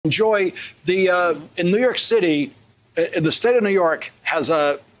Joy, in New York City, the state of New York has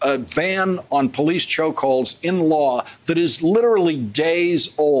a ban on police chokeholds in law that is literally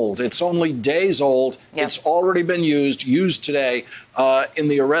days old. It's only days old. Yep. It's already been used today in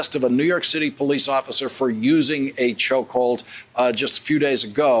the arrest of a New York City police officer for using a chokehold just a few days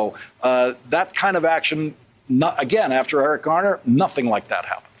ago. That kind of action, again, after Eric Garner, nothing like that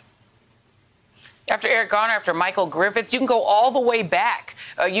happened. After Eric Garner, after Michael Griffiths, you can go all the way back.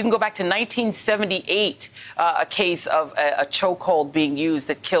 You can go back to 1978, a case of a chokehold being used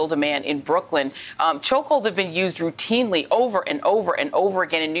that killed a man in Brooklyn. Chokeholds have been used routinely over and over and over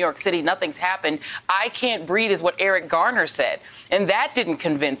again in New York City. Nothing's happened. I can't breathe is what Eric Garner said. And that didn't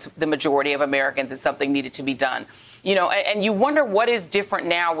convince the majority of Americans that something needed to be done. You know, and you wonder what is different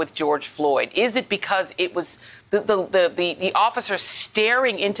now with George Floyd. Is it because it was the officer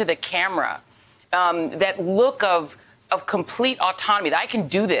staring into the camera? That look of complete autonomy, that I can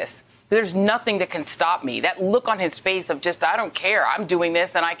do this. There's nothing that can stop me. That look on his face of just, I don't care. I'm doing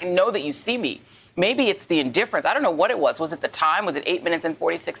this and I can know that you see me. Maybe it's the indifference. I don't know what it was. Was it the time? Was it 8 minutes and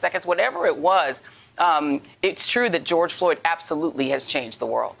 46 seconds? Whatever it was, it's true that George Floyd absolutely has changed the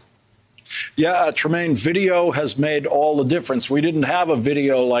world. Yeah, Trymaine, video has made all the difference. We didn't have a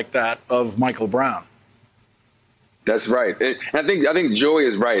video like that of Michael Brown. That's right. And I think Joy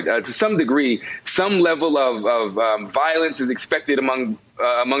is right. To some degree, some level of violence is expected among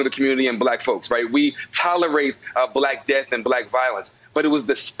the community and black folks, right? We tolerate black death and black violence, but it was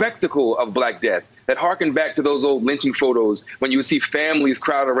the spectacle of black death that harkened back to those old lynching photos when you would see families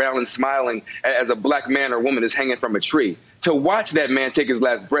crowd around and smiling as a black man or woman is hanging from a tree. To watch that man take his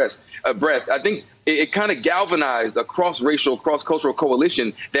last breath, I think it kind of galvanized a cross-racial, cross-cultural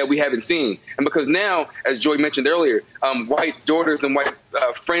coalition that we haven't seen. And because now, as Joy mentioned earlier, white daughters and white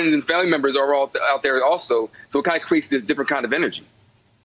friends and family members are all out there also. So it kind of creates this different kind of energy.